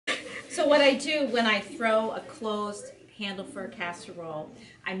So what I do when I throw a closed handle for a casserole,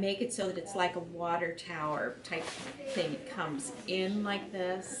 I make it so that it's like a water tower type thing. It comes in like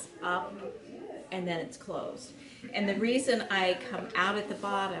this, up, and then it's closed. And the reason I come out at the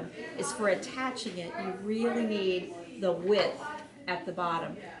bottom is for attaching it, you really need the width at the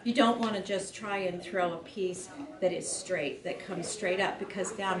bottom. You don't want to just try and throw a piece that is straight, that comes straight up,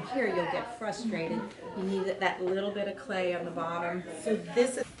 because down here you'll get frustrated. You need that little bit of clay on the bottom. So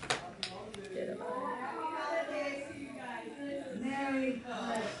this is Merry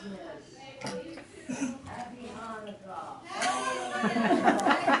Christmas.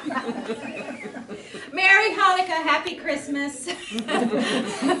 Merry Hanukkah, Happy Christmas. We're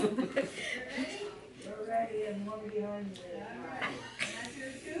ready and one behind you.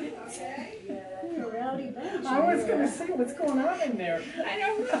 I was going to say, what's going on in there? I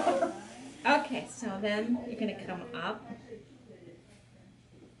don't know. Okay, so then you're going to come up.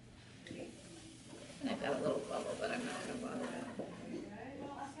 And I've got a little bubble, but I'm not going to bother it.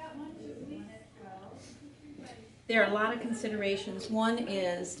 There are a lot of considerations. One of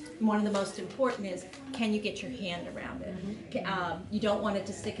the most important is, can you get your hand around it? You don't want it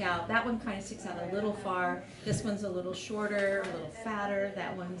to stick out. That one kind of sticks out a little far. This one's a little shorter, a little fatter.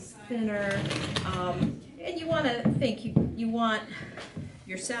 That one's thinner. And you want to think, you want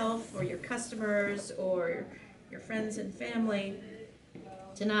yourself or your customers or your friends and family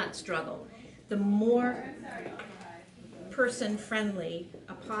to not struggle. The more person-friendly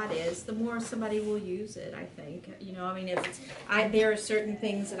a pot is, the more somebody will use it, I think. You know, I mean, there are certain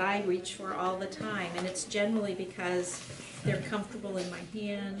things that I reach for all the time, and it's generally because they're comfortable in my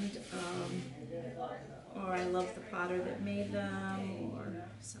hand, or I love the potter that made them, or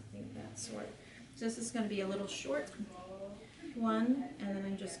something of that sort. So this is going to be a little short one, and then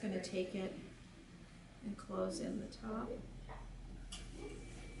I'm just going to take it and close in the top.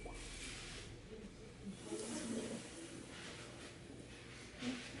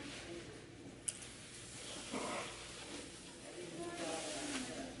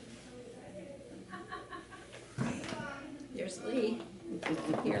 There's Lee.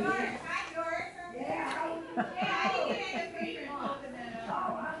 Here, Lee.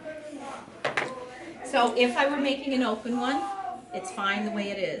 So if I were making an open one, it's fine the way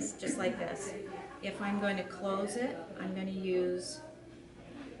it is, just like this. If I'm going to close it, I'm going to use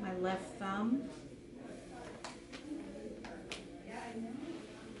my left thumb.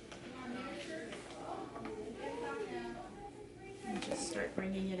 And just start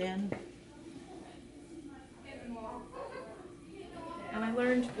bringing it in. And I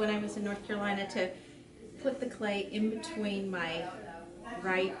learned when I was in North Carolina to put the clay in between my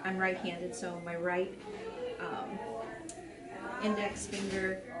right, I'm right-handed, so my right index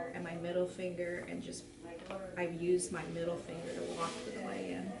finger and my middle finger, and just, I use my middle finger to walk the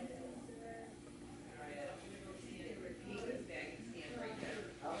clay in.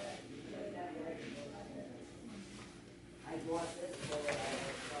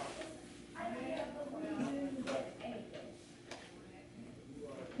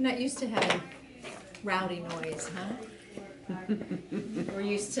 I'm not used to having rowdy noise, huh? We're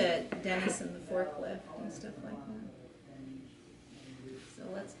used to Dennis and the forklift and stuff like that. So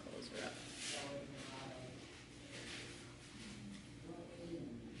let's close her up.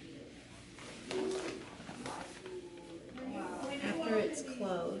 After it's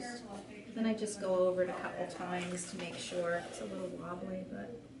closed, then I just go over it a couple times to make sure. It's a little wobbly,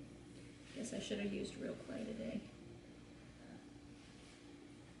 but I guess I should have used real clay today.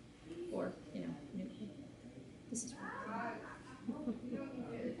 Or, you know, this is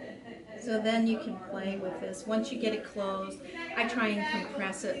so then you can play with this. Once you get it closed, I try and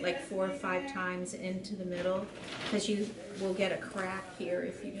compress it like 4 or 5 times into the middle, because you will get a crack here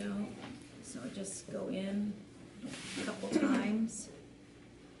if you don't. So just go in a couple times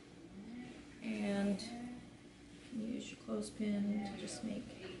and use your clothespin to just make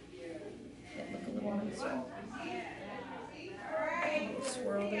it look a little nicer. A little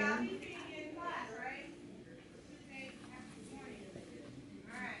swirl there.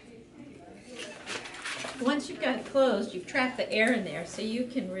 Once you've got it closed, you've trapped the air in there, so you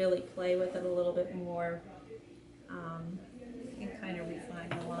can really play with it a little bit more. You can kind of refine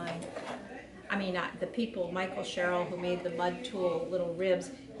the line. I mean, the people, Michael Sherrill, who made the mud tool little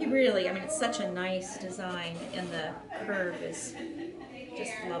ribs, he really, I mean, it's such a nice design, and the curve is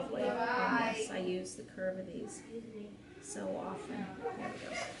just lovely on this. I use the curve of these so often. There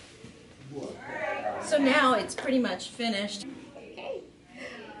we go. So now it's pretty much finished. Okay.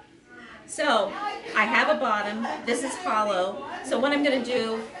 So I have a bottom. This is hollow. So what I'm going to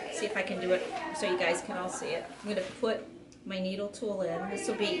do, see if I can do it so you guys can all see it. I'm going to put my needle tool in. This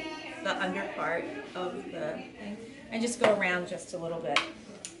will be the under part of the thing, and just go around just a little bit.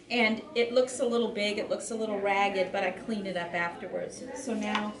 And it looks a little big, it looks a little ragged, but I clean it up afterwards. So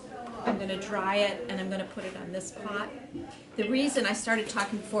now I'm going to dry it and I'm going to put it on this pot. The reason I started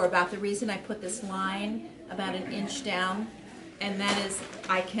talking before about the reason I put this line about an inch down, and that is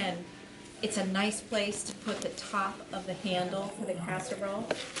it's a nice place to put the top of the handle for the casserole.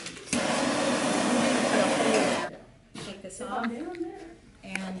 So take this off,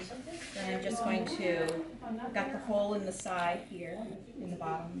 and then I'm just going to, got the hole in the side here, in the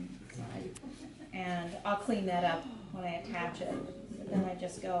bottom side, and I'll clean that up when I attach it. But then I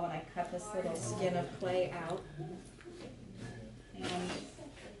just go and I cut this little skin of clay out, and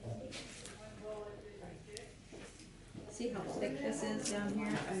see how thick this is down here?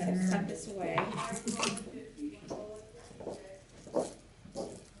 I'm going to cut this away.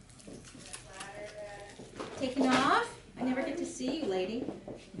 Taking off. I never get to see you, lady.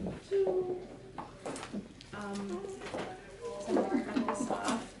 So I'm going to cut this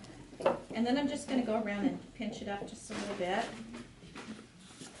off. And then I'm just going to go around and pinch it up just a little bit.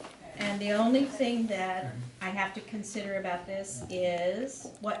 And the only thing that I have to consider about this is,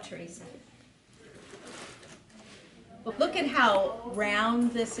 what, Teresa? Look at how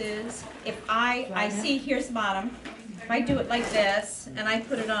round this is. If I see, here's the bottom. If I do it like this and I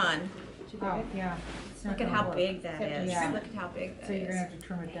put it on, Oh, yeah. look at how big that is. Yeah. Look at how big that So you're is. gonna have to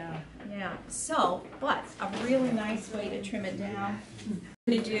trim it down. Yeah, so, but a really nice way to trim it down,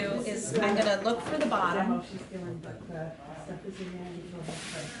 what I'm gonna do is I'm gonna look for the bottom,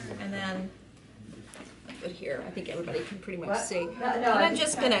 and then, put here, I think everybody can pretty much see. And I'm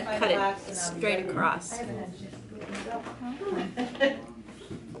just gonna cut it straight across.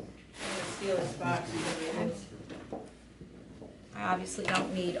 I obviously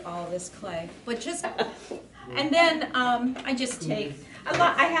don't need all this clay, but just, and then I just take,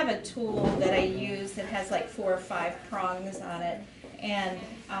 I have a tool that I use that has like 4 or 5 prongs on it, and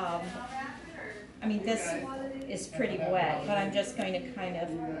I mean, this is pretty wet, but I'm just going to kind of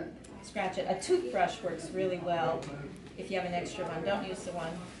scratch it. A toothbrush works really well if you have an extra one. Don't use the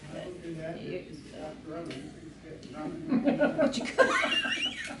one that you use. But you could.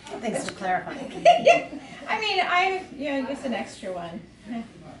 Thanks for clarifying. I mean, use an extra one.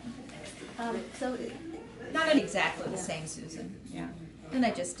 So not exactly the same, Susan. Yeah. Then I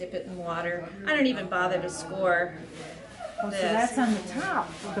just dip it in water. I don't even bother to score. Oh, so that's on the top.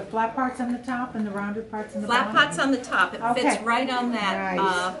 The flat part's on the top and the rounded part's on the bottom? Flat pot's on the top. It fits Okay. right on that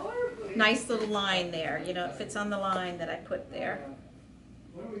Nice. nice little line there. You know, it fits on the line that I put there.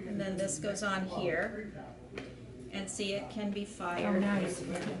 And then this goes on here. And see, it can be fired. Oh, nice.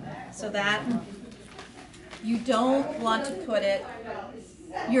 So that, you don't want to put it,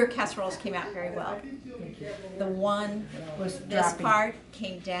 your casseroles came out very well. The one, Was this dropping. part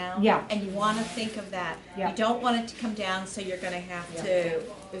came down. Yeah. And you want to think of that. Yeah. You don't want it to come down, so you're going to have to,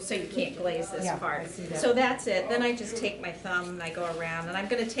 so you can't glaze this Yeah, part. I see that. So that's it. Then I just take my thumb and I go around, and I'm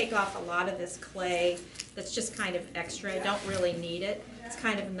going to take off a lot of this clay that's just kind of extra. I don't really need it. It's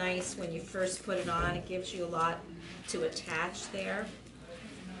kind of nice when you first put it on. It gives you a lot to attach there.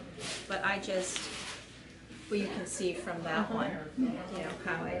 But I just, well, you can see from that one, you know,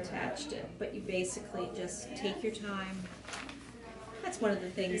 how I attached it. But you basically just take your time. That's one of the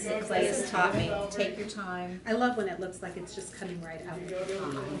things that Clay has taught me. Take your time. I love when it looks like it's just coming right out of the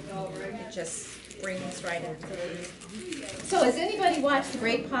pot. It just brings right into the. So has anybody watched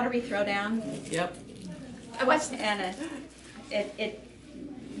Great Pottery Throwdown? Yep. I watched Anna.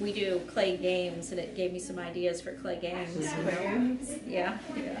 We do clay games, and it gave me some ideas for clay games. Yeah.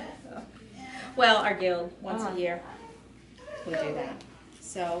 Well, our guild, once a year, we do that.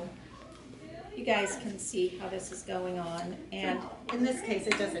 So you guys can see how this is going on. And In this case,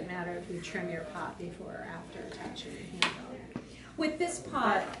 it doesn't matter if you trim your pot before or after attaching your handle. with this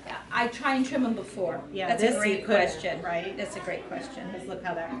pot, I try and trim them before. Yeah, That's this a you great couldn't, question. right? That's a great question. Just look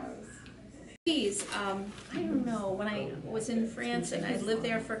how that goes. These, I don't know, when I was in France and I lived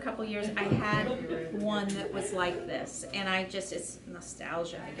there for a couple years, I had one that was like this, and it's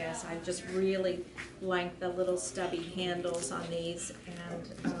nostalgia, I guess. I just really like the little stubby handles on these,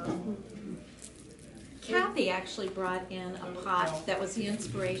 and Kathy actually brought in a pot that was the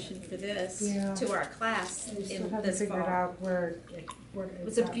inspiration for this Yeah. to our class We still in haven't this figured fall. out where It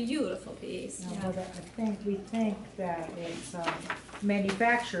was a beautiful piece. No, Yeah. but we think that it's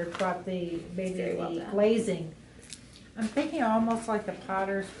manufactured, but maybe Very well the done. glazing. I'm thinking almost like the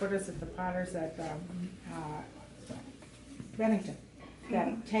potters, what is it, the potters at Bennington,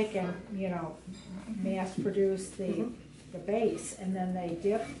 that take and, mass produce the base, and then they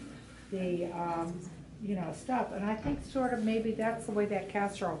dip the you know, stuff. And I think sort of maybe that's the way that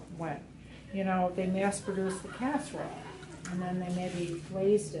casserole went. You know, they mass produced the casserole, and then they maybe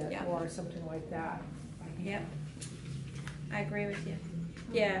glazed it Yeah. or something like that. Yep. I agree with you.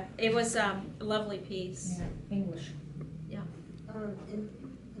 Yeah, it was a lovely piece. Yeah, English. Yeah. In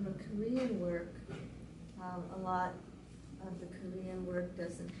the Korean work, a lot of the Korean work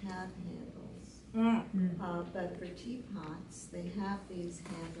doesn't have handles. But for teapots, they have these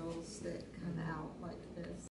handles that come out like this.